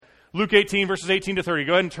Luke 18, verses 18 to 30.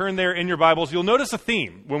 Go ahead and turn there in your Bibles. You'll notice a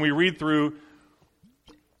theme when we read through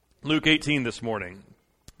Luke 18 this morning.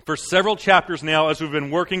 For several chapters now, as we've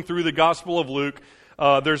been working through the Gospel of Luke,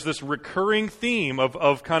 there's this recurring theme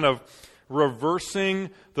of kind of reversing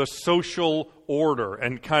the social order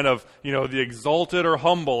and kind of, the exalted are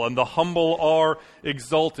humble and the humble are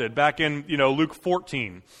exalted. Back in, Luke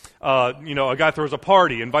 14, a guy throws a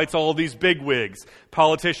party, invites all of these bigwigs,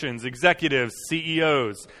 politicians, executives,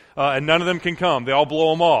 CEOs, and none of them can come. They all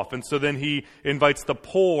blow him off. And so then he invites the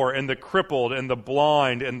poor and the crippled and the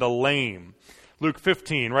blind and the lame. Luke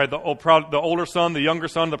 15, right? The older son, the younger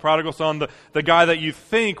son, the prodigal son, the guy that you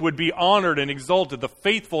think would be honored and exalted, the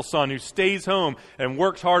faithful son who stays home and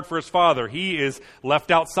works hard for his father. He is left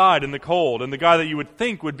outside in the cold. And the guy that you would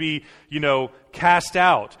think would be, cast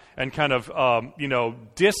out and kind of,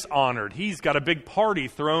 dishonored. He's got a big party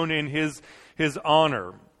thrown in his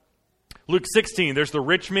honor. Luke 16, there's the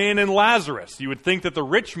rich man and Lazarus. You would think that the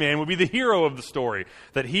rich man would be the hero of the story,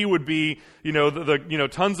 that he would be,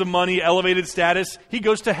 tons of money, elevated status. He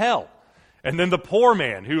goes to hell. And then the poor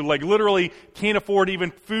man who literally can't afford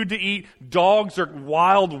even food to eat.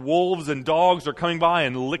 Wild wolves and dogs are coming by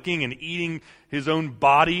and licking and eating his own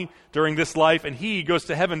body during this life. And he goes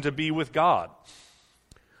to heaven to be with God.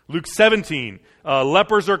 Luke 17,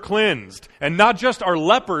 lepers are cleansed. And not just are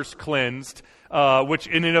lepers cleansed, which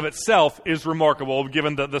in and of itself is remarkable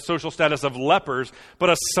given the social status of lepers, but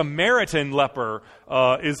a Samaritan leper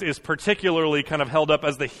is particularly kind of held up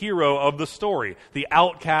as the hero of the story. The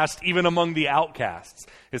outcast, even among the outcasts,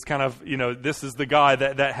 is kind of, this is the guy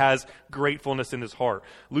that has gratefulness in his heart.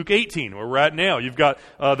 Luke 18, where we're at now, you've got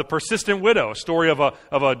the persistent widow, a story of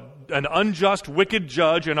an unjust, wicked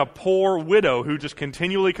judge and a poor widow who just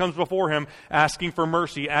continually comes before him asking for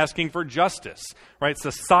mercy, asking for justice. Right?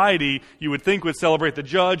 Society, you would think, would celebrate the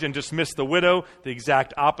judge and dismiss the widow. The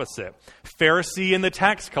exact opposite. Pharisee and the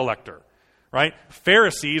tax collector. Right?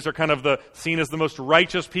 Pharisees are kind of seen as the most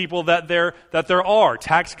righteous people that there are.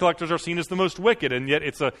 Tax collectors are seen as the most wicked, and yet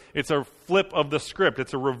it's a flip of the script.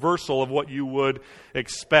 It's a reversal of what you would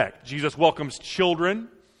expect. Jesus welcomes children,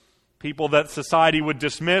 people that society would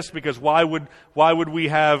dismiss, because why would we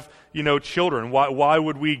have children? Why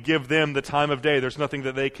would we give them the time of day? There's nothing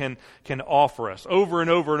that they can offer us. Over and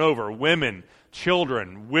over and over, women,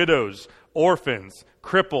 children, widows, orphans,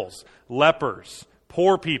 cripples, lepers,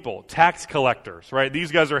 poor people, tax collectors, right?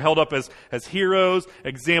 These guys are held up as heroes,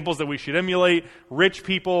 examples that we should emulate. Rich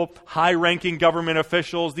people, high-ranking government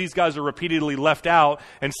officials, these guys are repeatedly left out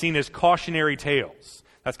and seen as cautionary tales.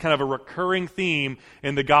 That's kind of a recurring theme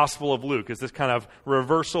in the Gospel of Luke, is this kind of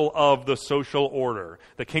reversal of the social order.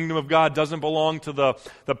 The kingdom of God doesn't belong to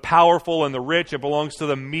the powerful and the rich. It belongs to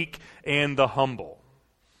the meek and the humble.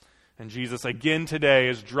 And Jesus, again today,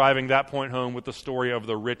 is driving that point home with the story of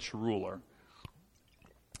the rich ruler.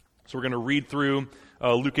 So we're going to read through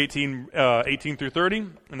Luke 18 through 30,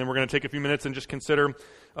 and then we're going to take a few minutes and just consider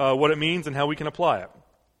what it means and how we can apply it.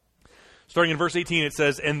 Starting in verse 18, it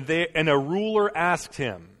says, And a ruler asked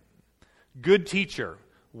him, Good teacher,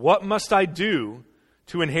 what must I do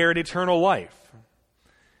to inherit eternal life?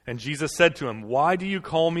 And Jesus said to him, Why do you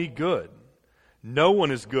call me good? No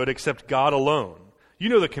one is good except God alone. You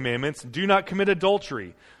know the commandments. Do not commit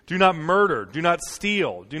adultery. Do not murder. Do not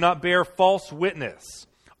steal. Do not bear false witness.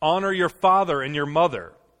 Honor your father and your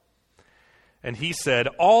mother. And he said,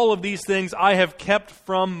 All of these things I have kept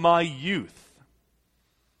from my youth.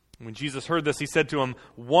 When Jesus heard this, he said to him,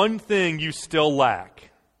 One thing you still lack.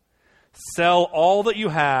 Sell all that you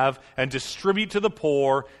have and distribute to the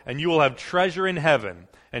poor, and you will have treasure in heaven.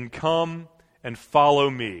 And come and follow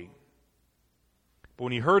me. But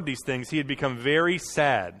when he heard these things, he had become very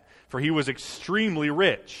sad, for he was extremely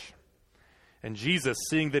rich. And Jesus,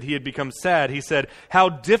 seeing that he had become sad, he said, How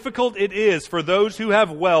difficult it is for those who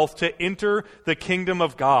have wealth to enter the kingdom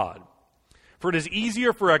of God. For it is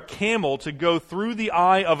easier for a camel to go through the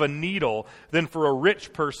eye of a needle than for a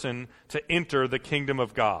rich person to enter the kingdom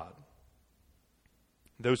of God.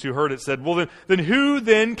 Those who heard it said, Well, then who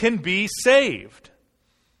then can be saved?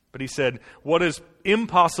 But he said, What is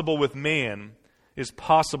impossible with man is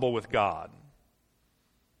possible with God.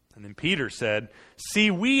 And then Peter said,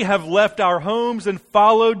 See, we have left our homes and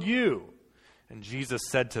followed you. And Jesus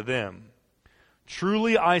said to them,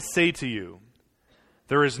 Truly I say to you,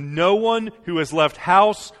 there is no one who has left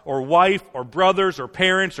house or wife or brothers or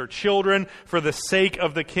parents or children for the sake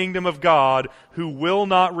of the kingdom of God who will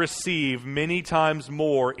not receive many times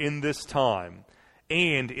more in this time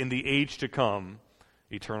and in the age to come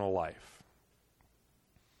eternal life.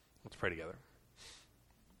 Let's pray together.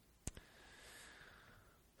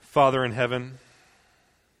 Father in heaven,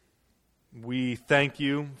 We thank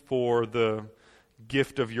you for the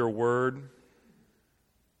gift of your word.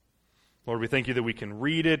 Lord, we thank you that we can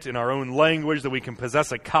read it in our own language, that we can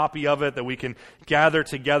possess a copy of it, that we can gather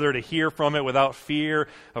together to hear from it without fear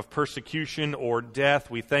of persecution or death.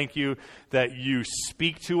 We thank you that you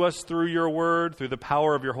speak to us through your word, through the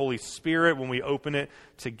power of your Holy Spirit when we open it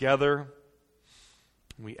together.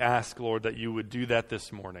 We ask, Lord, that you would do that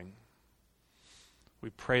this morning.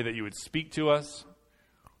 We pray that you would speak to us.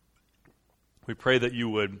 We pray that you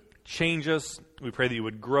would change us. We pray that you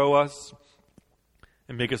would grow us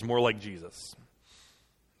and make us more like Jesus.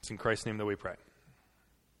 It's in Christ's name that we pray.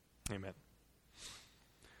 Amen.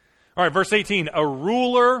 All right, verse 18. A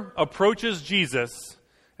ruler approaches Jesus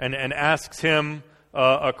and asks him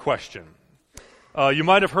a question. You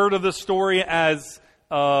might have heard of this story as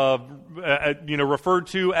referred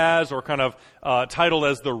to as, or kind of titled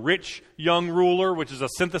as, the rich young ruler, which is a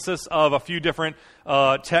synthesis of a few different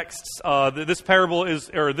texts. This parable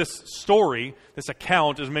this story, this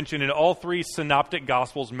account is mentioned in all three synoptic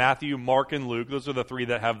gospels, Matthew, Mark, and Luke. Those are the three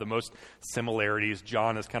that have the most similarities.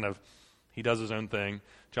 John is he does his own thing.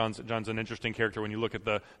 John's an interesting character when you look at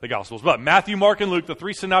the Gospels. But Matthew, Mark, and Luke, the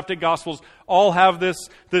three synoptic Gospels, all have this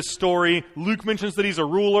story. Luke mentions that he's a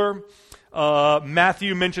ruler.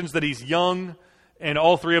 Matthew mentions that he's young, and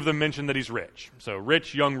all three of them mention that he's rich. So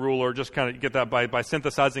rich, young, ruler, just kind of get that by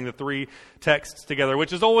synthesizing the three texts together,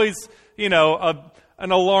 which is always, an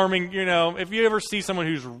alarming, if you ever see someone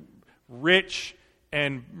who's rich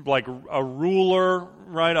and like a ruler,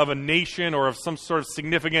 right, of a nation or of some sort of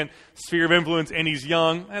significant sphere of influence, and he's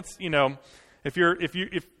young, that's, if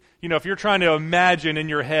you're trying to imagine in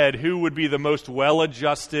your head who would be the most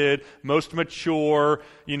well-adjusted, most mature,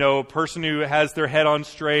 person who has their head on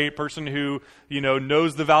straight, person who,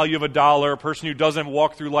 knows the value of a dollar, person who doesn't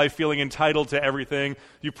walk through life feeling entitled to everything,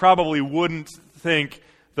 you probably wouldn't think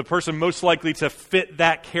the person most likely to fit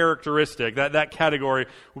that characteristic, that category,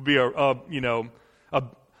 would be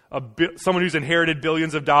someone who's inherited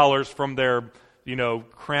billions of dollars from their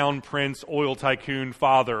crown prince, oil tycoon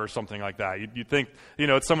father or something like that. You'd think,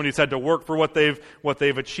 it's someone who's had to work for what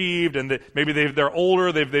they've achieved, and maybe they're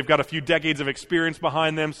older, they've got a few decades of experience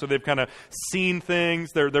behind them, so they've kind of seen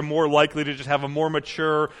things. They're more likely to just have a more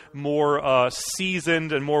mature, more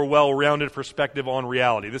seasoned, and more well-rounded perspective on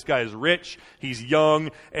reality. This guy is rich, he's young,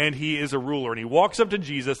 and he is a ruler. And he walks up to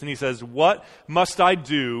Jesus and he says, "What must I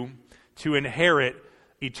do to inherit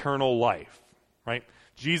eternal life?" Right?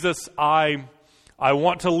 Jesus, I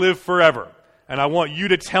want to live forever, and I want you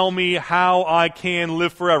to tell me how I can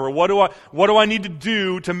live forever. What do I need to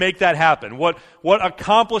do to make that happen? What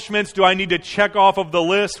accomplishments do I need to check off of the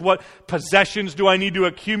list? What possessions do I need to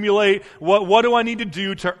accumulate? What do I need to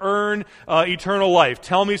do to earn eternal life?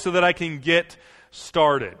 Tell me so that I can get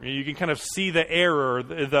started. You can kind of see the error,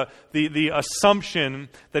 the assumption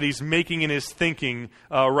that he's making in his thinking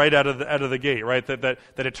right out of the gate, right? That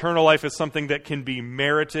eternal life is something that can be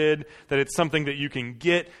merited, that it's something that you can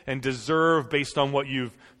get and deserve based on what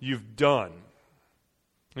you've done.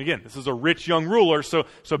 Again, this is a rich young ruler, so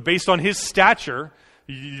based on his stature,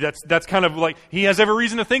 that's kind of like, he has every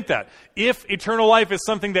reason to think that. If eternal life is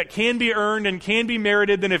something that can be earned and can be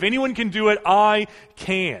merited, then if anyone can do it, I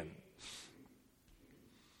can.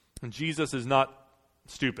 And Jesus is not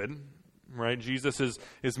stupid, right? Jesus is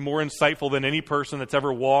more insightful than any person that's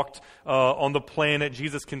ever walked on the planet.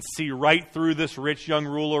 Jesus can see right through this rich young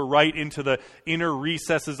ruler, right into the inner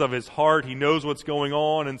recesses of his heart. He knows what's going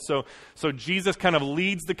on. And so Jesus kind of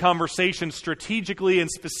leads the conversation strategically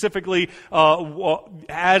and specifically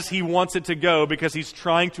as he wants it to go, because he's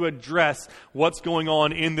trying to address what's going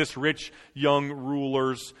on in this rich young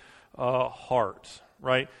ruler's heart.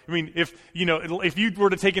 Right? I mean, if you were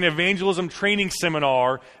to take an evangelism training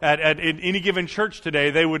seminar at any given church today,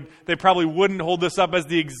 they probably wouldn't hold this up as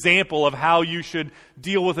the example of how you should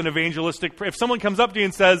deal with an evangelistic. If someone comes up to you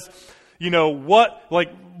and says,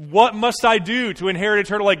 what must I do to inherit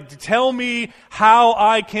eternal life? Tell me how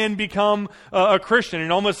I can become a Christian. It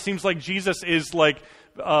almost seems like Jesus is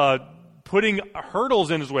putting hurdles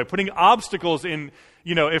in his way, putting obstacles in.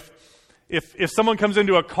 If someone comes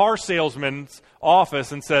into a car salesman's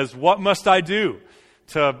office and says, "What must I do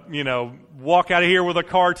to, walk out of here with a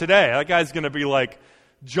car today?" That guy's going to be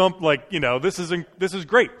this is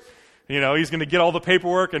great. He's going to get all the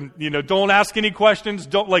paperwork and, don't ask any questions.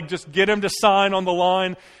 Don't just get him to sign on the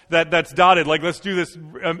line that's dotted. Let's do this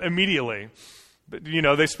immediately. But,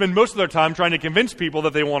 they spend most of their time trying to convince people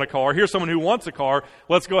that they want a car. Here's someone who wants a car.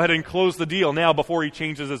 Let's go ahead and close the deal now before he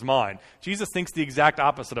changes his mind. Jesus thinks the exact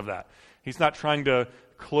opposite of that. He's not trying to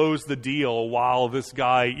close the deal while this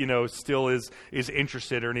guy, still is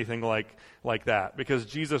interested or anything like that. Because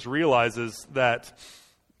Jesus realizes that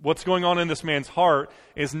what's going on in this man's heart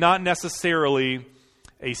is not necessarily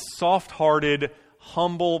a soft-hearted,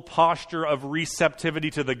 humble posture of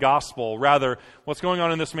receptivity to the gospel. Rather, what's going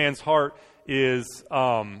on in this man's heart is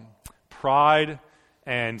pride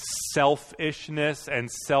and selfishness and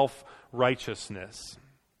self-righteousness.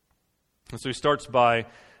 And so he starts by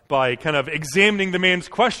kind of examining the man's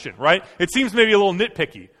question, right? It seems maybe a little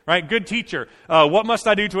nitpicky, right? Good teacher, what must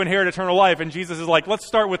I do to inherit eternal life? And Jesus is like, let's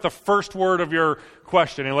start with the first word of your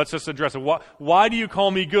question and let's just address it. Why do you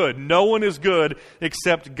call me good? No one is good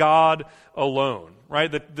except God alone,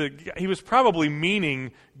 right? He was probably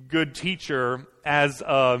meaning good teacher as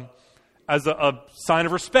a sign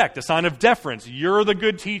of respect, a sign of deference. You're the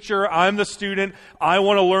good teacher. I'm the student. I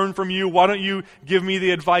want to learn from you. Why don't you give me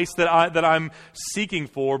the advice that I'm seeking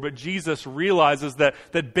for? But Jesus realizes that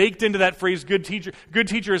baked into that phrase, good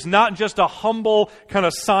teacher is not just a humble kind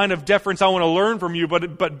of sign of deference. I want to learn from you,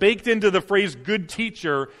 but baked into the phrase good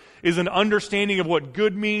teacher is an understanding of what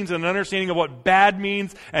good means and an understanding of what bad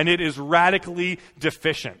means, and it is radically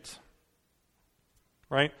deficient.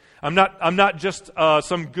 Right? I'm not just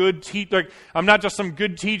some good teacher. I'm not just some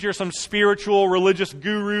good teacher, some spiritual religious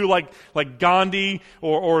guru like Gandhi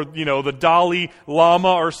or the Dalai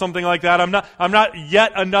Lama or something like that. I'm not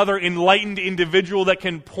yet another enlightened individual that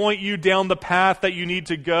can point you down the path that you need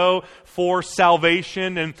to go for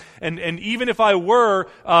salvation. And even if I were,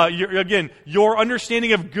 your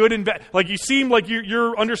understanding of good and bad, like you seem like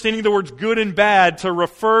you're understanding the words good and bad to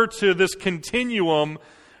refer to this continuum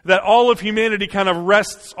that all of humanity kind of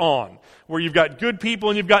rests on, where you've got good people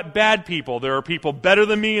and you've got bad people. There are people better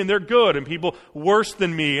than me and they're good, and people worse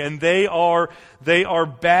than me and they are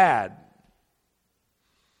bad.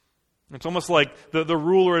 It's almost like the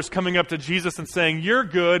ruler is coming up to Jesus and saying, you're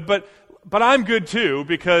good, but I'm good too,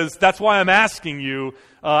 because that's why I'm asking you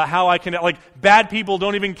how I can, bad people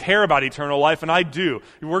don't even care about eternal life, and I do.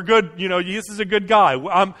 We're good, this is a good guy.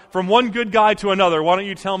 I'm from one good guy to another. Why don't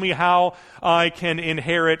you tell me how I can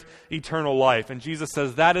inherit eternal life? And Jesus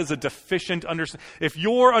says that is a deficient understanding. If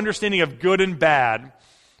your understanding of good and bad,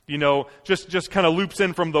 just kind of loops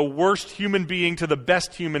in from the worst human being to the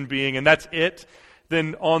best human being, and that's it,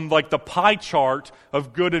 then on the pie chart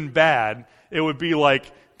of good and bad, it would be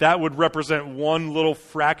like that would represent one little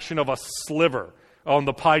fraction of a sliver on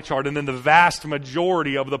the pie chart, and then the vast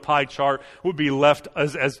majority of the pie chart would be left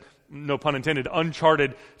as no pun intended,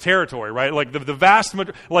 uncharted territory, right? Like the vast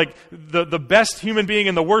majority, the best human being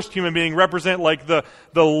and the worst human being represent the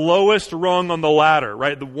lowest rung on the ladder,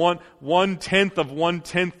 right? The 1/10 of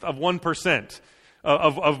 1/10 of 1%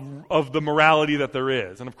 of the morality that there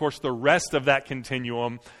is. And of course, the rest of that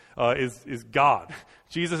continuum is God.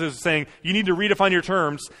 Jesus is saying you need to redefine your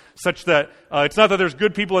terms such that it's not that there's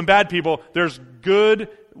good people and bad people. There's good,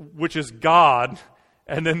 which is God,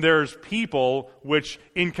 and then there's people which,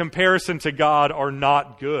 in comparison to God, are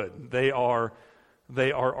not good. They are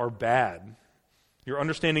bad. Your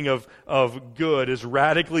understanding of good is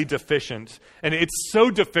radically deficient. And it's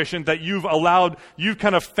so deficient that you've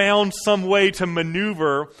kind of found some way to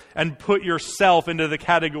maneuver and put yourself into the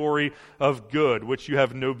category of good, which you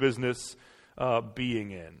have no business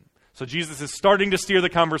being in. So Jesus is starting to steer the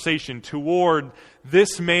conversation toward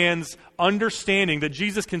this man's understanding that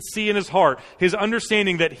Jesus can see in his heart, his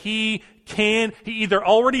understanding that he either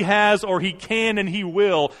already has or he can and he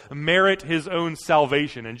will merit his own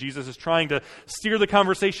salvation. And Jesus is trying to steer the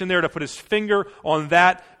conversation there to put his finger on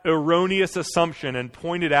that erroneous assumption and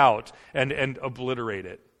point it out and obliterate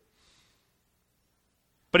it.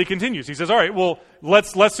 But he continues. He says, all right, well,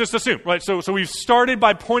 let's just assume, right? So we've started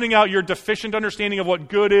by pointing out your deficient understanding of what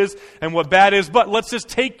good is and what bad is, but let's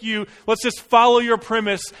just follow your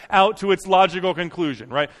premise out to its logical conclusion,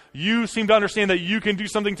 right? You seem to understand that you can do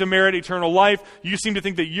something to merit eternal life. You seem to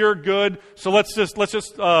think that you're good. So let's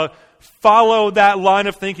just follow that line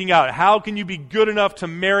of thinking out. How can you be good enough to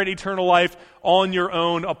merit eternal life on your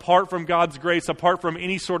own, apart from God's grace, apart from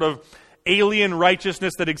any sort of alien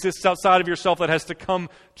righteousness that exists outside of yourself that has to come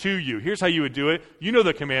to you? Here's how you would do it. You know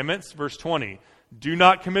the commandments. Verse 20. Do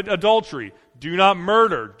not commit adultery. Do not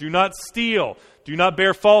murder. Do not steal. Do not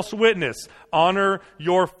bear false witness. Honor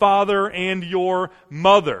your father and your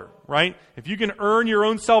mother. Right? If you can earn your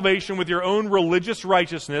own salvation with your own religious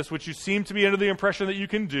righteousness, which you seem to be under the impression that you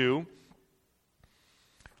can do,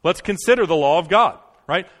 let's consider the law of God.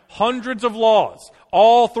 Right? Hundreds of laws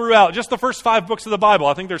all throughout just the first 5 books of the Bible.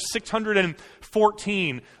 I think there's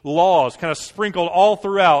 614 laws kind of sprinkled all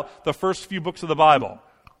throughout the first few books of the Bible.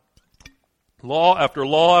 Law after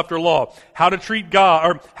law after law. How to treat God,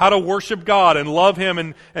 or how to worship God and love Him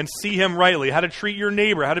and see Him rightly. How to treat your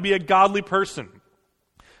neighbor. How to be a godly person.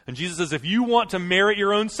 And Jesus says, if you want to merit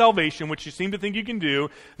your own salvation, which you seem to think you can do,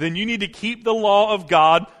 then you need to keep the law of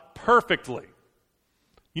God perfectly.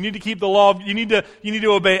 You need to keep the law. You need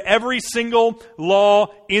to obey every single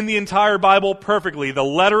law in the entire Bible perfectly. The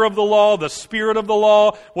letter of the law, the spirit of the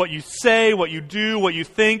law, what you say, what you do, what you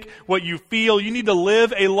think, what you feel. You need to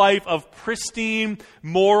live a life of pristine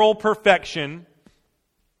moral perfection.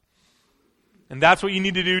 And that's what you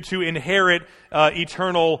need to do to inherit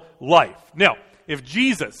eternal life. Now, if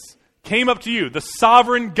Jesus came up to you, the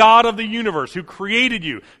sovereign God of the universe, who created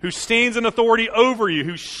you, who stands in authority over you,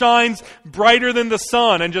 who shines brighter than the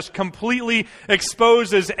sun and just completely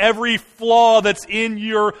exposes every flaw that's in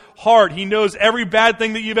your heart. He knows every bad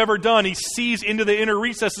thing that you've ever done. He sees into the inner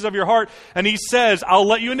recesses of your heart, and He says, I'll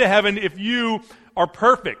let you into heaven if you are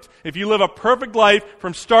perfect. If you live a perfect life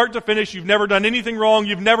from start to finish, you've never done anything wrong,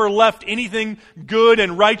 you've never left anything good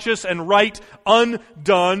and righteous and right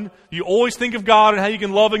undone. You always think of God and how you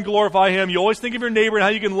can love and glorify Him. You always think of your neighbor and how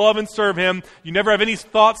you can love and serve him. You never have any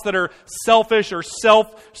thoughts that are selfish or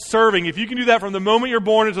self-serving. If you can do that from the moment you're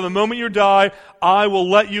born until the moment you die, I will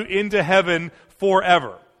let you into heaven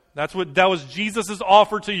forever. That was Jesus'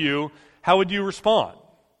 offer to you. How would you respond?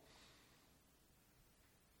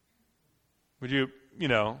 Would you,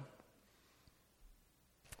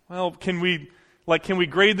 well, can we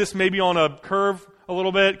grade this maybe on a curve a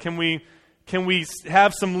little bit? Can we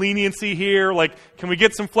have some leniency here? Can we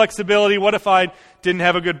get some flexibility? What if I didn't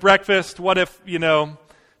have a good breakfast? What if,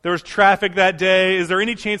 there was traffic that day? Is there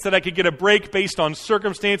any chance that I could get a break based on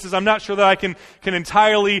circumstances? I'm not sure that I can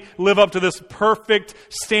entirely live up to this perfect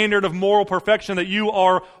standard of moral perfection that you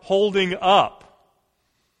are holding up.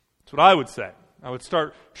 That's what I would say. I would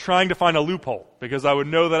start trying to find a loophole because I would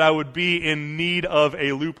know that I would be in need of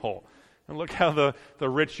a loophole. And look how the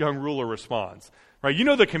rich young ruler responds. Right? You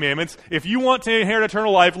know the commandments. If you want to inherit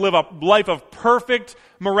eternal life, live a life of perfect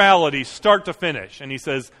morality, start to finish. And He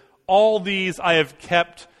says, all these I have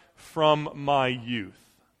kept from my youth.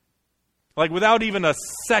 Without even a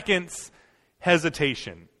second's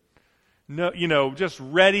hesitation. No, just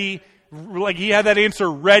ready. He had that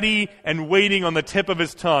answer ready and waiting on the tip of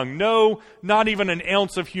His tongue. No, not even an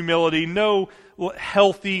ounce of humility. No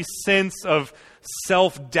healthy sense of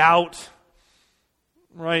self-doubt.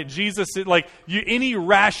 Right? Jesus, any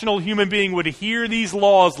rational human being would hear these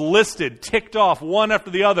laws listed, ticked off one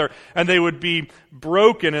after the other, and they would be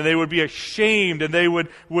broken, and they would be ashamed, and they would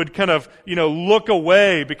kind of, look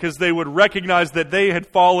away because they would recognize that they had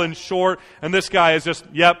fallen short, and this guy is just,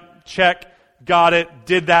 yep, check. Got it.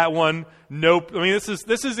 Did that one. Nope. I mean, this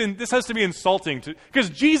has to be insulting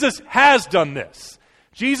because Jesus has done this.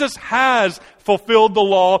 Jesus has fulfilled the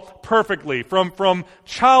law perfectly from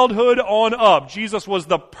childhood on up. Jesus was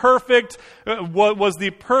the perfect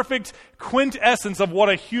quintessence of what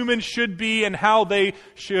a human should be and how they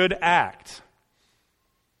should act.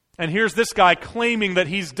 And here's this guy claiming that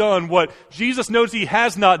he's done what Jesus knows he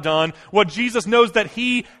has not done, what Jesus knows that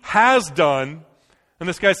he has done. And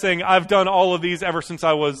this guy's saying, I've done all of these ever since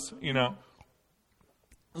I was,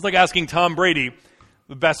 It's like asking Tom Brady,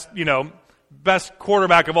 the best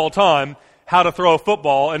quarterback of all time, how to throw a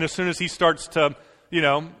football. And as soon as he starts to,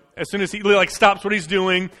 as soon as he stops what he's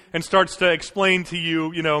doing and starts to explain to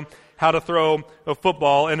you, how to throw a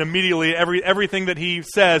football, and immediately everything that he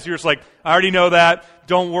says, you're just like, I already know that.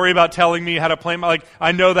 Don't worry about telling me how to play.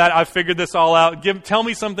 I know that. I've figured this all out. Tell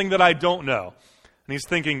me something that I don't know. And he's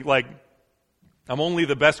thinking, I'm only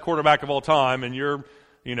the best quarterback of all time, and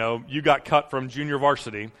you got cut from junior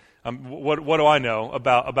varsity. What do I know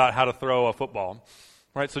about how to throw a football?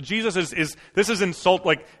 Right? So Jesus this is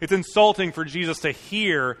it's insulting for Jesus to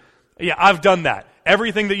hear, yeah, I've done that.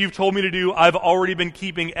 Everything that you've told me to do, I've already been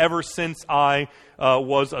keeping ever since I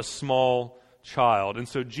was a small child. And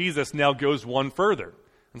so Jesus now goes one further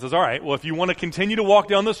and says, all right, well, if you want to continue to walk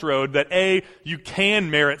down this road that A, you can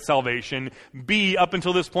merit salvation, B, up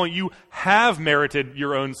until this point you have merited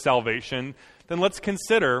your own salvation, then let's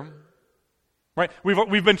consider, right?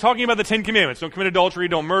 We've been talking about the 10 commandments. Don't commit adultery,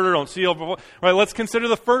 don't murder, don't steal. Right? Let's consider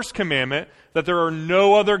the first commandment, that there are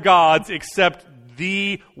no other gods except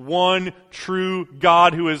the one true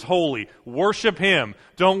God who is holy. Worship Him.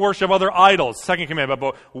 Don't worship other idols. Second commandment,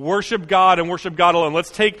 but worship God and worship God alone.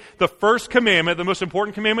 Let's take the first commandment, the most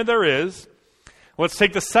important commandment there is. Let's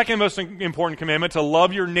take the second most important commandment, to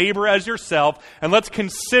love your neighbor as yourself, and let's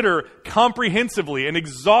consider comprehensively and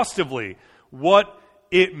exhaustively what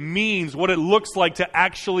it means, what it looks like to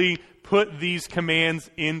actually put these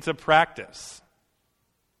commands into practice.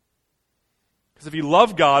 Because if you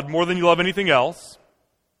love God more than you love anything else,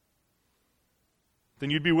 then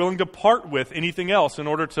you'd be willing to part with anything else in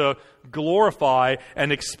order to glorify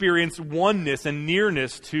and experience oneness and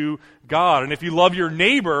nearness to God. And if you love your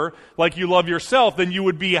neighbor like you love yourself, then you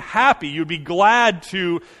would be happy. You'd be glad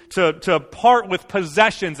to part with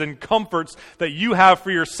possessions and comforts that you have for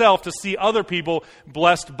yourself to see other people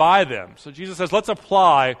blessed by them. So Jesus says, let's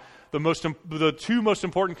apply the two most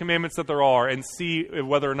important commandments that there are and see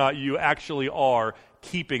whether or not you actually are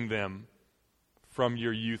keeping them from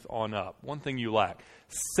your youth on up. One thing you lack: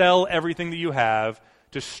 sell everything that you have,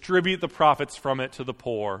 distribute the profits from it to the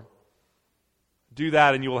poor. Do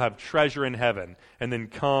that and you will have treasure in heaven. And then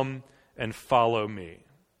come and follow me.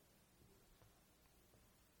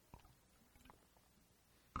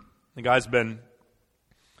 The guy's been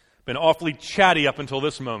awfully chatty up until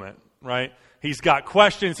this moment, right? He's got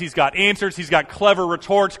questions, he's got answers, he's got clever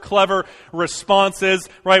retorts, clever responses,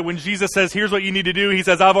 right? When Jesus says, here's what you need to do, he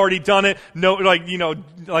says, I've already done it. No,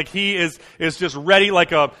 like he is just ready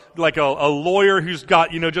like a lawyer who's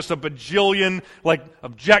got, just a bajillion like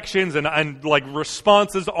objections and like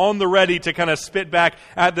responses on the ready to kind of spit back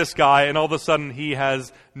at this guy, and all of a sudden he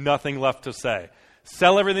has nothing left to say.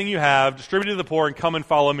 Sell everything you have, distribute it to the poor, and come and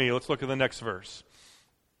follow me. Let's look at the next verse.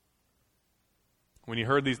 When he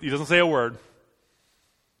heard these, he doesn't say a word.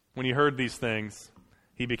 When he heard these things,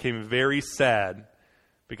 he became very sad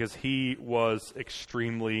because he was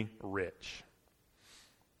extremely rich.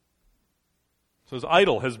 So his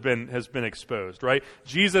idol has been exposed, right?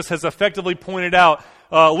 Jesus has effectively pointed out,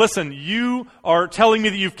 listen, you are telling me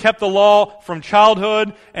that you've kept the law from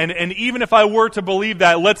childhood, and even if I were to believe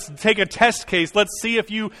that, let's take a test case. Let's see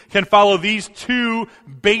if you can follow these two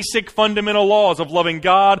basic fundamental laws of loving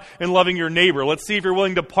God and loving your neighbor. Let's see if you're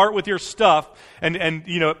willing to part with your stuff and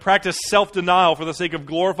practice self-denial for the sake of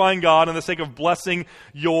glorifying God and the sake of blessing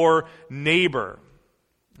your neighbor.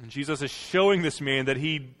 And Jesus is showing this man that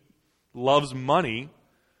he loves money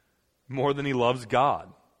more than he loves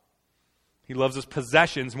God. He loves his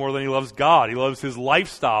possessions more than he loves God. He loves his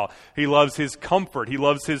lifestyle. He loves his comfort. He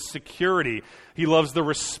loves his security. He loves the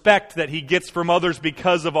respect that he gets from others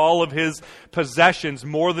because of all of his possessions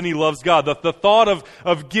more than he loves God. The thought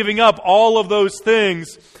of giving up all of those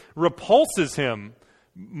things repulses him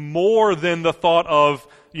more than the thought of,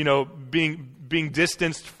 being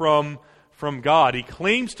distanced from God. He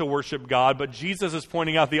claims to worship God, but Jesus is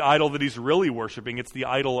pointing out the idol that he's really worshiping. It's the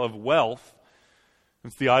idol of wealth.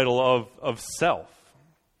 It's the idol of self.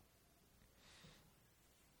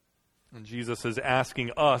 And Jesus is asking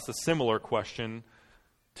us a similar question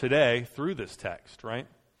today through this text, right?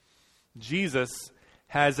 Jesus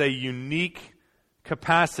has a unique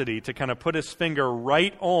capacity to kind of put his finger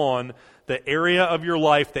right on the area of your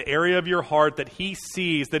life, the area of your heart that he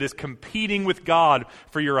sees that is competing with God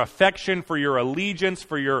for your affection, for your allegiance,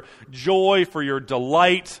 for your joy, for your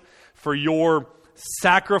delight, for your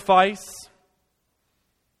sacrifice.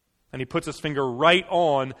 And he puts his finger right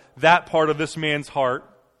on that part of this man's heart.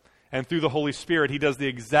 And through the Holy Spirit, he does the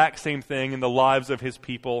exact same thing in the lives of his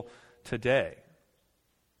people today.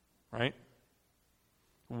 Right?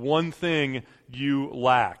 One thing you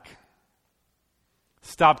lack.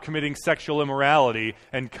 Stop committing sexual immorality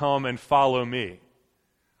and come and follow me.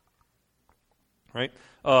 Right?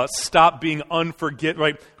 Stop being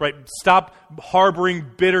right? Stop harboring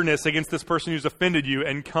bitterness against this person who's offended you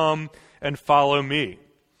and come and follow me.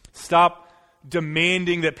 Stop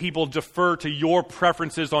demanding that people defer to your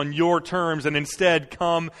preferences on your terms and instead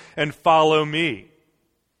come and follow me.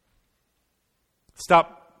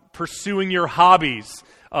 Stop pursuing your hobbies.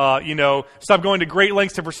 Stop going to great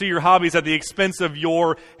lengths to pursue your hobbies at the expense of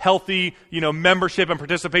your healthy, membership and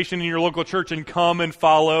participation in your local church, and come and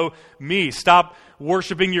follow me. Stop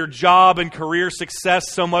worshiping your job and career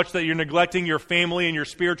success so much that you're neglecting your family and your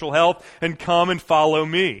spiritual health, and come and follow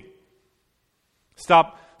me.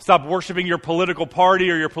 Stop worshiping your political party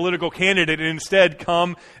or your political candidate and instead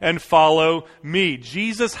come and follow me.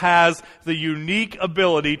 Jesus has the unique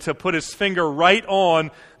ability to put his finger right on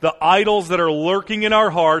the idols that are lurking in our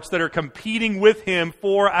hearts, that are competing with him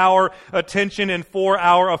for our attention and for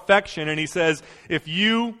our affection. And he says, if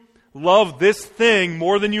you love this thing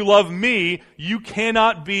more than you love me, you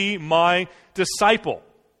cannot be my disciple.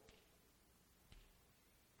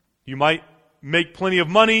 You might make plenty of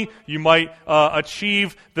money, you might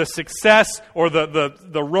achieve the success or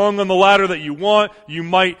the rung on the ladder that you want, you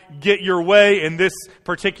might get your way in this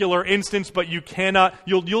particular instance, but you cannot,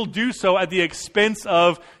 you'll do so at the expense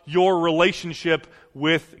of your relationship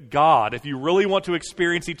with God. If you really want to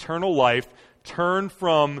experience eternal life, turn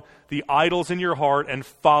from the idols in your heart and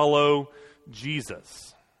follow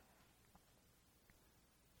Jesus.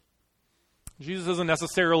 Jesus isn't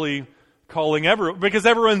necessarily calling everyone, because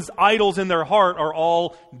everyone's idols in their heart are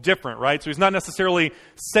all different, right? So he's not necessarily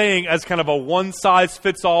saying as kind of a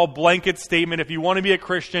one-size-fits-all blanket statement, if you want to be a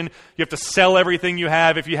Christian, you have to sell everything you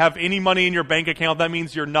have. If you have any money in your bank account, that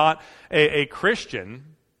means you're not a Christian.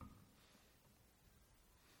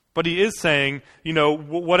 But he is saying,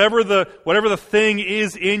 whatever the thing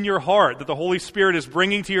is in your heart that the Holy Spirit is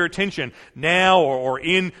bringing to your attention now or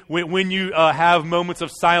when you have moments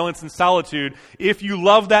of silence and solitude, if you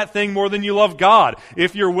love that thing more than you love God,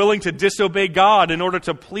 if you're willing to disobey God in order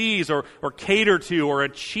to please or cater to or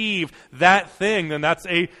achieve that thing, then that's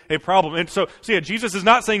a problem. And so yeah, Jesus is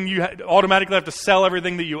not saying you automatically have to sell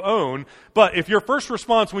everything that you own, but if your first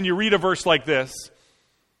response when you read a verse like this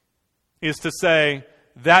is to say,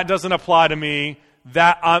 that doesn't apply to me,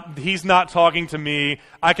 he's not talking to me,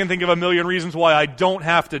 I can think of a million reasons why I don't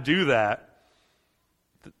have to do that,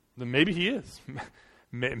 then maybe he is.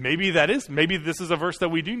 Maybe this is a verse that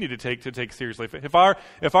we do need to take seriously.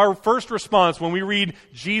 If our first response when we read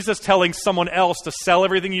Jesus telling someone else to sell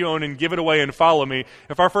everything you own and give it away and follow me,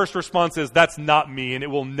 if our first response is, that's not me and it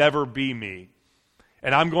will never be me,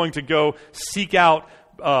 and I'm going to go seek out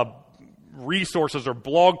resources or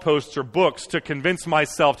blog posts or books to convince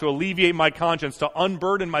myself, to alleviate my conscience, to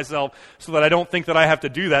unburden myself so that I don't think that I have to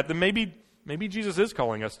do that, then maybe Jesus is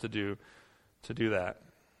calling us to do that.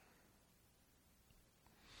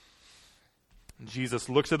 Jesus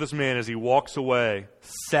looks at this man as he walks away,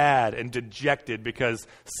 sad and dejected because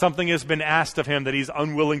something has been asked of him that he's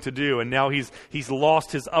unwilling to do, and now he's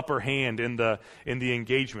lost his upper hand in the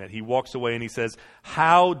engagement. He walks away and he says,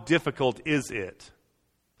 how difficult is it?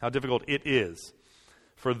 How difficult it is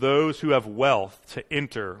for those who have wealth to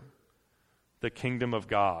enter the kingdom of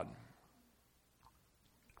God.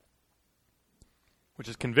 Which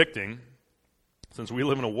is convicting, since we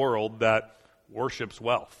live in a world that worships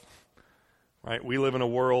wealth. Right? We live in a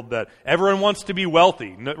world that everyone wants to be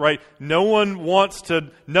wealthy, right? No one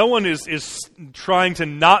is trying to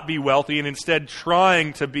not be wealthy and instead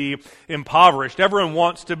trying to be impoverished. Everyone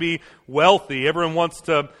wants to be wealthy. Everyone wants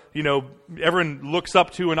to, everyone looks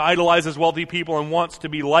up to and idolizes wealthy people and wants to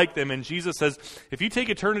be like them. And Jesus says, if you take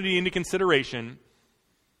eternity into consideration,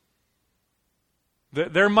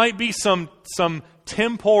 there might be some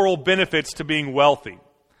temporal benefits to being wealthy.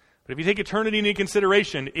 But if you take eternity into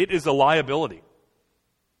consideration, it is a liability.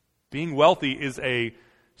 Being wealthy is a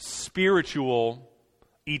spiritual,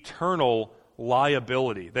 eternal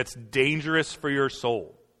liability that's dangerous for your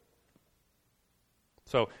soul.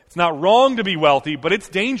 So it's not wrong to be wealthy, but it's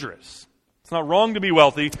dangerous. It's not wrong to be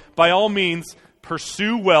wealthy. By all means,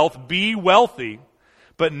 pursue wealth, be wealthy.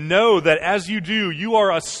 But know that as you do, you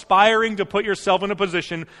are aspiring to put yourself in a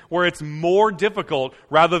position where it's more difficult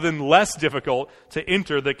rather than less difficult to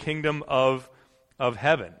enter the kingdom of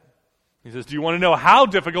heaven. He says, do you want to know how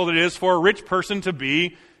difficult it is for a rich person to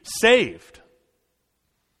be saved?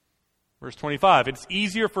 Verse 25, it's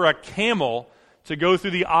easier for a camel to go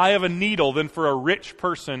through the eye of a needle than for a rich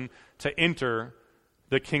person to enter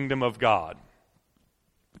the kingdom of God.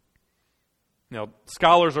 Now,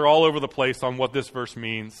 scholars are all over the place on what this verse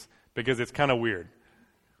means because it's kind of weird.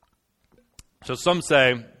 So some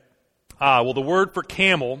say, the word for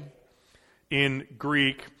camel in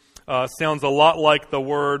Greek sounds a lot like the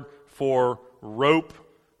word for rope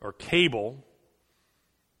or cable.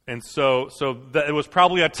 And so it was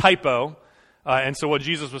probably a typo. And so what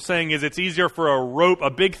Jesus was saying is it's easier for a rope, a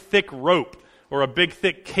big thick rope, or a big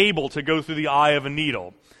thick cable to go through the eye of a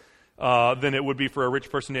needle than it would be for a rich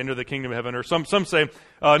person to enter the kingdom of heaven. Or some say,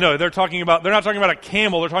 no, they're not talking about a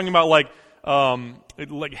camel, they're talking about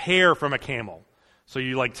like hair from a camel. So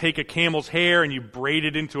you take a camel's hair and you braid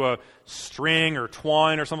it into a string or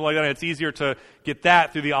twine or something like that. And it's easier to get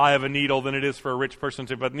that through the eye of a needle than it is for a rich person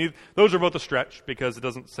to. But those are both a stretch because it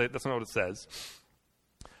doesn't say, that's not what it says.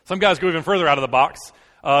 Some guys go even further out of the box.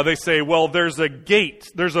 They say, well, there's a gate,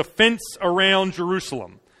 there's a fence around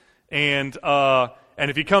Jerusalem. And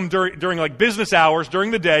if you come during business hours, during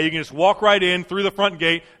the day, you can just walk right in through the front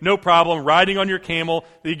gate, no problem, riding on your camel.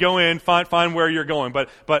 You go in, find where you're going. But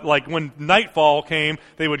when nightfall came,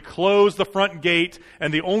 they would close the front gate,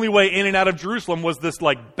 and the only way in and out of Jerusalem was this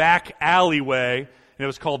back alleyway, and it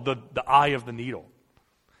was called the Eye of the Needle.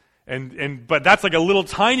 But that's a little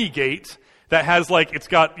tiny gate that has it's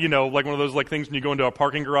got, like one of those things when you go into a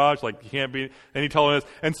parking garage, you can't be any taller than this.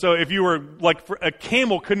 And so if you were a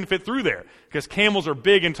camel couldn't fit through there because camels are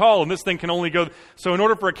big and tall and this thing can only go. So in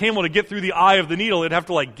order for a camel to get through the eye of the needle, it'd have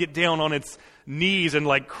to get down on its knees and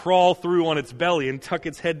crawl through on its belly and tuck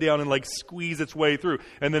its head down and squeeze its way through.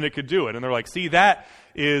 And then it could do it. And they're see,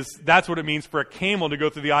 that's what it means for a camel to go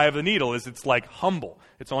through the eye of the needle is it's humble.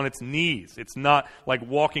 It's on its knees. It's not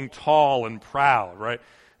walking tall and proud, right?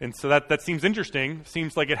 And so that seems interesting.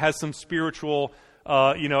 Seems like it has some spiritual,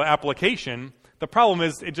 application. The problem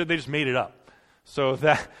is they just made it up. So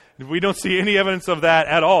that we don't see any evidence of that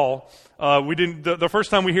at all. We didn't. The first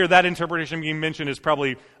time we hear that interpretation being mentioned is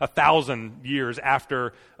probably 1,000 years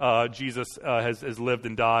after Jesus has lived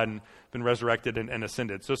and died and been resurrected and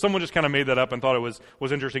ascended. So someone just kind of made that up and thought it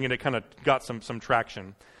was interesting, and it kind of got some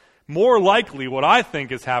traction. More likely, what I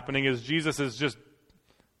think is happening is Jesus is just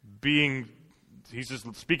he's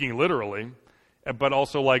just speaking literally, but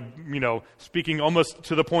also speaking almost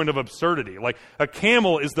to the point of absurdity. A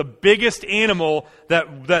camel is the biggest animal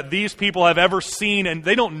that these people have ever seen, and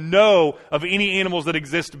they don't know of any animals that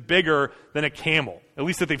exist bigger than a camel, at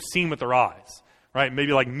least that they've seen with their eyes. Right?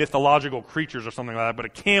 Maybe mythological creatures or something like that, but a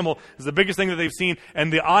camel is the biggest thing that they've seen,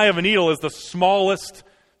 and the eye of a needle is the smallest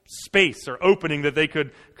space or opening that they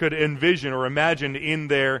could envision or imagine in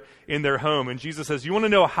their home. And Jesus says, you want to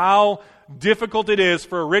know how difficult it is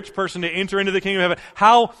for a rich person to enter into the kingdom of heaven?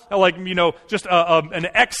 How, just an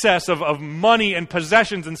excess of money and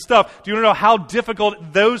possessions and stuff. Do you want to know how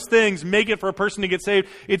difficult those things make it for a person to get saved?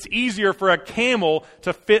 It's easier for a camel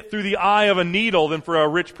to fit through the eye of a needle than for a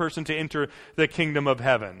rich person to enter the kingdom of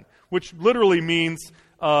heaven, which literally means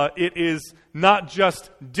it is not just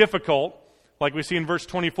difficult, like we see in verse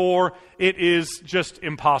 24, it is just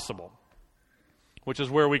impossible. Which is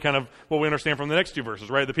where what we understand from the next two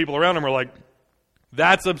verses, right? The people around him are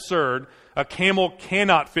that's absurd. A camel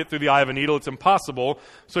cannot fit through the eye of a needle. It's impossible.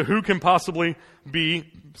 So who can possibly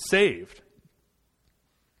be saved?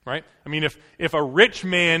 Right? I mean, if a rich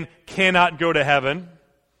man cannot go to heaven,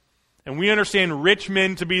 and we understand rich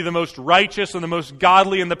men to be the most righteous and the most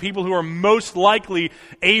godly and the people who are most likely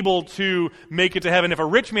able to make it to heaven. If a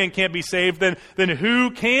rich man can't be saved, then who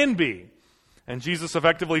can be? And Jesus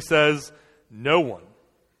effectively says, no one.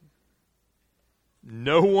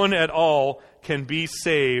 No one at all can be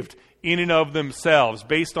saved in and of themselves,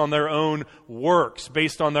 based on their own works,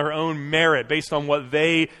 based on their own merit, based on what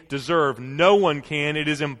they deserve. No one can. It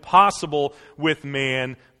is impossible with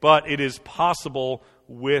man, but it is possible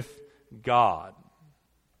with God.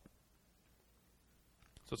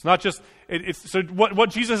 So it's not just, so what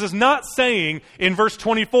Jesus is not saying in verse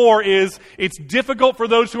 24 is it's difficult for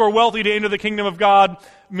those who are wealthy to enter the kingdom of God,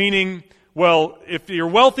 meaning, well, if you're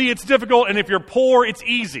wealthy, it's difficult, and if you're poor, it's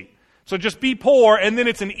easy. So just be poor, and then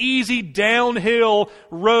it's an easy downhill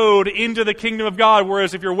road into the kingdom of God,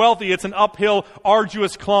 whereas if you're wealthy, it's an uphill,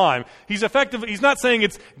 arduous climb. He's not saying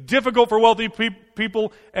it's difficult for wealthy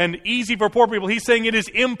people and easy for poor people. He's saying it is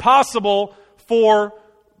impossible for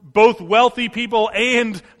both wealthy people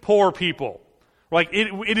and poor people.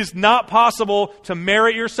 It is not possible to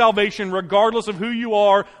merit your salvation regardless of who you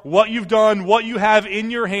are, what you've done, what you have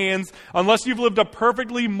in your hands, unless you've lived a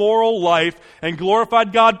perfectly moral life and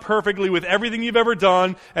glorified God perfectly with everything you've ever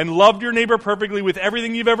done and loved your neighbor perfectly with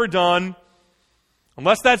everything you've ever done.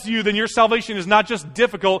 Unless that's you, then your salvation is not just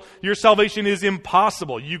difficult, your salvation is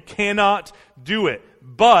impossible. You cannot do it.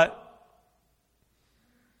 But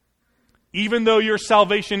even though your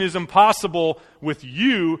salvation is impossible with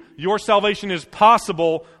you, your salvation is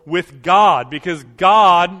possible with God, because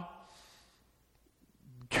God's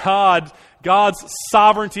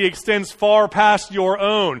sovereignty extends far past your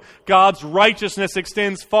own. God's righteousness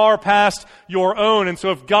extends far past your own. And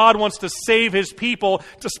so if God wants to save His people,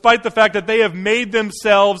 despite the fact that they have made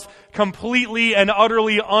themselves completely and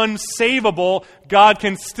utterly unsavable, God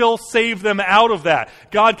can still save them out of that.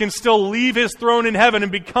 God can still leave His throne in heaven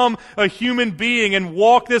and become a human being and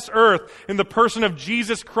walk this earth in the person of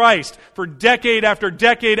Jesus Christ for decade after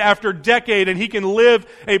decade after decade, and He can live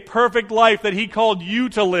a perfect life that He called you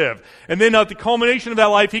to live. And then at the culmination of that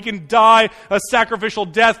life, He can die a sacrificial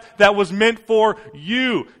death that was meant for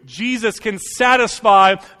you. Jesus can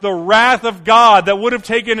satisfy the wrath of God that would have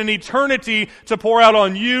taken an eternity to pour out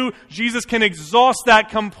on you. Jesus can exhaust that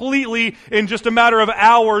completely in just a matter of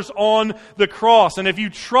hours on the cross. And if you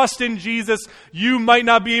trust in Jesus, you might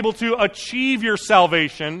not be able to achieve your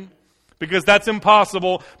salvation, because that's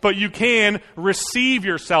impossible, but you can receive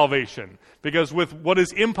your salvation. Because with what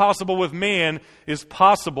is impossible with man is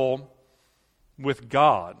possible with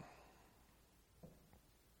God.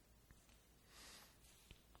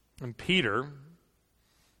 And Peter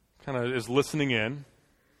kind of is listening in,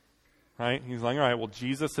 right? He's like, all right, well,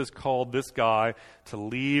 Jesus has called this guy to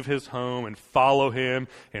leave his home and follow him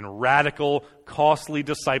in radical, costly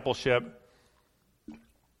discipleship.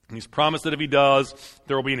 And he's promised that if he does,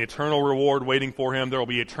 there will be an eternal reward waiting for him. There will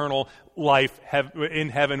be eternal life in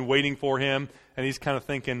heaven waiting for him. And he's kind of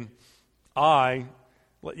thinking,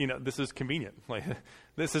 this is convenient. Like,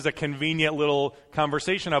 this is a convenient little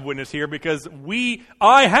conversation I've witnessed here because we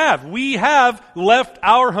have left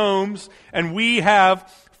our homes and we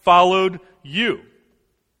have followed you.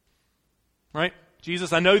 Right?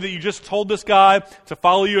 Jesus, I know that you just told this guy to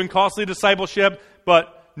follow you in costly discipleship,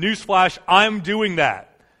 but newsflash, I'm doing that.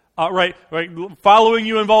 Right. Following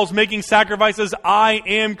you involves making sacrifices. I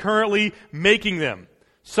am currently making them.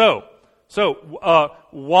 So,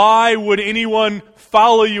 why would anyone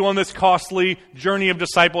follow you on this costly journey of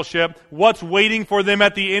discipleship? What's waiting for them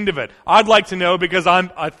at the end of it? I'd like to know because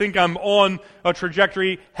I think I'm on a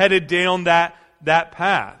trajectory headed down that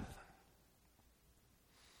path.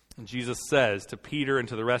 And Jesus says to Peter and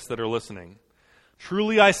to the rest that are listening,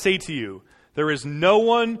 truly I say to you, there is no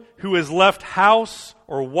one who has left house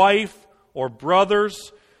or wife or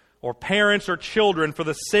brothers or parents or children for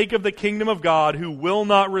the sake of the kingdom of God who will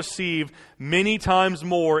not receive many times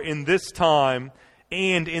more in this time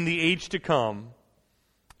and in the age to come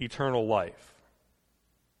eternal life.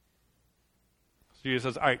 So Jesus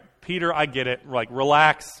says, all right, Peter, I get it. Like,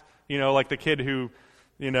 relax. Like the kid who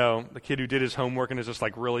did his homework and is just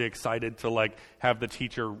like really excited to like have the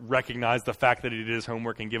teacher recognize the fact that he did his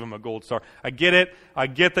homework and give him a gold star. I get it. I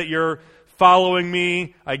get that you're following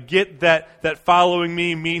me. I get that following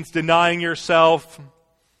me means denying yourself.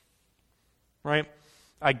 Right?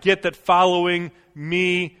 I get that following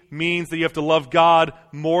me means that you have to love God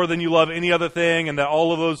more than you love any other thing, and that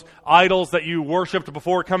all of those idols that you worshipped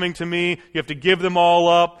before coming to me, you have to give them all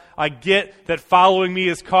up. I get that following me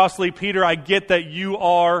is costly. Peter, I get that you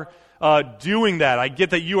are doing that. I get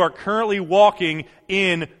that you are currently walking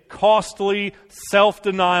in costly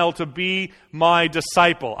self-denial to be my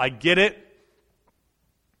disciple. I get it.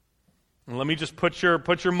 And let me just put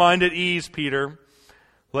your mind at ease, Peter.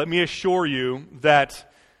 Let me assure you that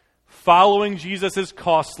following Jesus is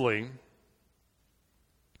costly,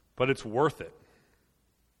 but it's worth it.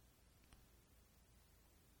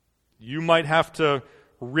 You might have to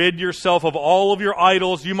rid yourself of all of your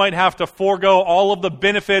idols. You might have to forego all of the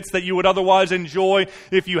benefits that you would otherwise enjoy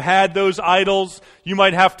if you had those idols. You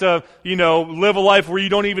might have to, live a life where you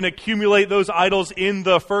don't even accumulate those idols in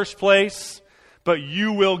the first place. But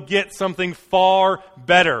you will get something far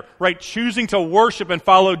better, right? Choosing to worship and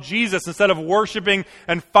follow Jesus instead of worshiping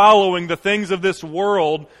and following the things of this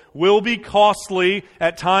world will be costly,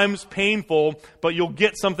 at times painful, but you'll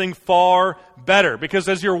get something far better. Because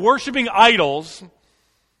as you're worshiping idols,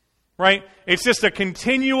 right, it's just a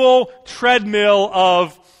continual treadmill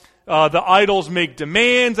of the idols make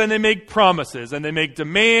demands and they make promises, and they make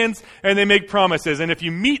demands and they make promises. And if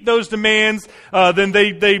you meet those demands, then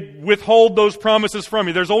they withhold those promises from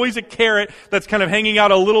you. There's always a carrot that's kind of hanging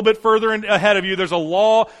out a little bit further ahead of you. There's a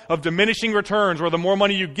law of diminishing returns where the more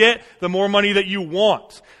money you get, the more money that you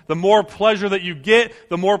want. The more pleasure that you get,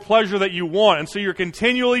 the more pleasure that you want. And so you're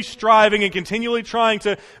continually striving and continually trying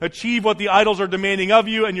to achieve what the idols are demanding of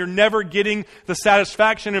you, and you're never getting the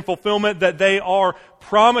satisfaction and fulfillment that they are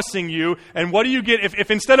promising you. And what do you get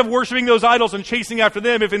if instead of worshiping those idols and chasing after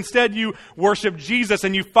them, if instead you worship Jesus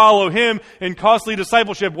and you follow Him in costly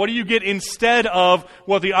discipleship, what do you get instead of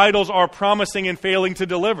what the idols are promising and failing to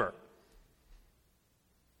deliver?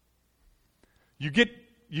 You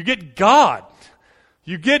get God.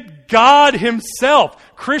 You get God Himself.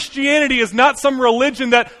 Christianity is not some religion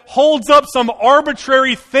that holds up some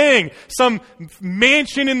arbitrary thing, some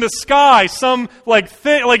mansion in the sky, some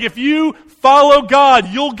thing. Like if you follow God,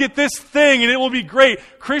 you'll get this thing and it will be great.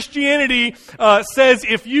 Christianity says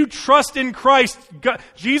if you trust in Christ, God,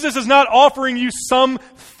 Jesus is not offering you some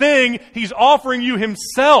thing. He's offering you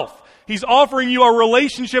Himself. He's offering you a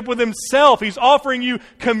relationship with Himself. He's offering you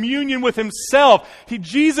communion with Himself.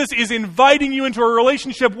 Jesus is inviting you into a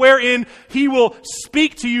relationship wherein He will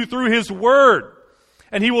speak to you through His Word.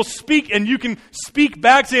 And He will speak, and you can speak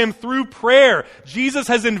back to Him through prayer. Jesus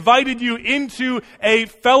has invited you into a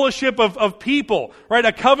fellowship of people, right?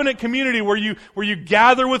 A covenant community where you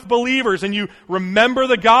gather with believers and you remember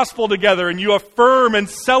the gospel together and you affirm and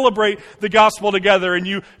celebrate the gospel together and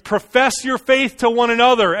you profess your faith to one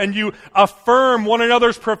another and you affirm one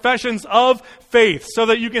another's professions of faith so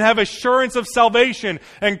that you can have assurance of salvation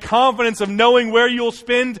and confidence of knowing where you'll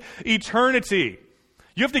spend eternity.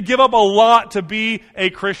 You have to give up a lot to be a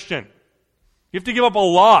Christian. You have to give up a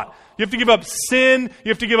lot. You have to give up sin. You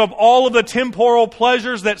have to give up all of the temporal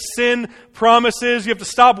pleasures that sin promises. You have to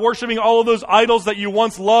stop worshiping all of those idols that you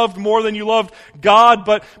once loved more than you loved God.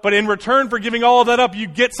 But in return for giving all of that up, you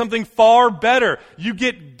get something far better. You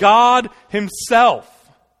get God Himself.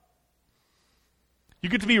 You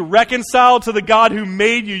get to be reconciled to the God who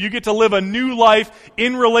made you. You get to live a new life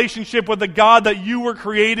in relationship with the God that you were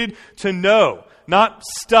created to know. Not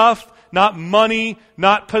stuff, not money,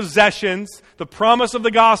 not possessions. The promise of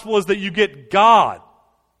the gospel is that you get God.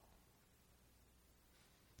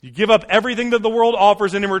 You give up everything that the world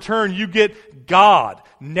offers, and in return you get God.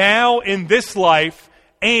 Now in this life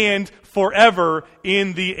and forever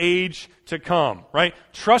in the age to come, right?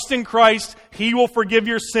 Trust in Christ. He will forgive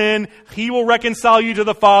your sin. He will reconcile you to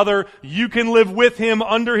the Father. You can live with Him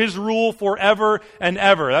under His rule forever and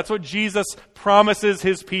ever. That's what Jesus promises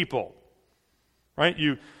His people, right?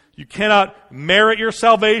 You cannot merit your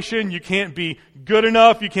salvation. You can't be good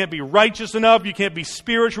enough. You can't be righteous enough. You can't be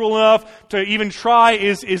spiritual enough. To even try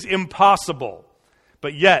is impossible.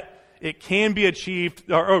 But yet, it can be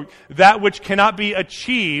achieved, or that which cannot be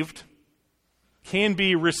achieved can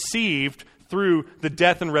be received through the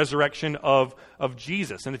death and resurrection of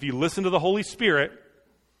Jesus. And if you listen to the Holy Spirit,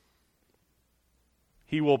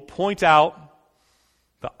 He will point out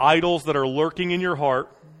the idols that are lurking in your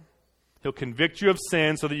heart. He'll convict you of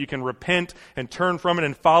sin so that you can repent and turn from it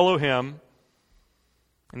and follow Him.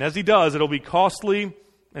 And as He does, it'll be costly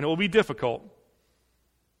and it will be difficult,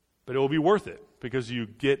 but it will be worth it because you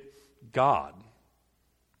get God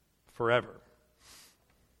forever.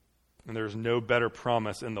 And there's no better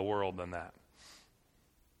promise in the world than that.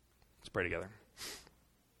 Let's pray together.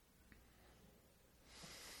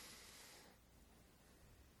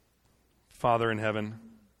 Father in heaven,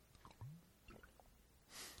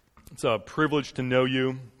 it's a privilege to know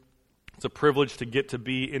You. It's a privilege to get to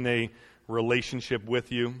be in a relationship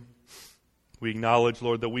with You. We acknowledge,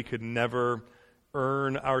 Lord, that we could never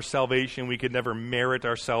earn our salvation. We could never merit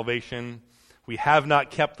our salvation. We have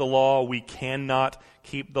not kept the law. We cannot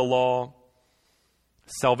keep the law.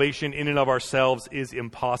 Salvation in and of ourselves is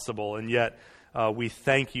impossible, and yet we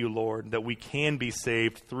thank You, Lord, that we can be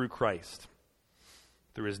saved through Christ,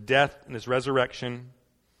 through His death and His resurrection,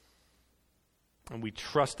 and we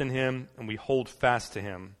trust in Him and we hold fast to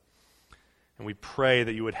Him, and we pray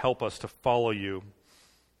that You would help us to follow You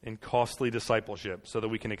in costly discipleship so that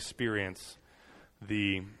we can experience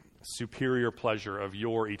the superior pleasure of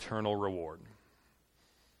Your eternal reward.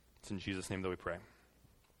 It's in Jesus' name that we pray.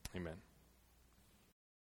 Amen.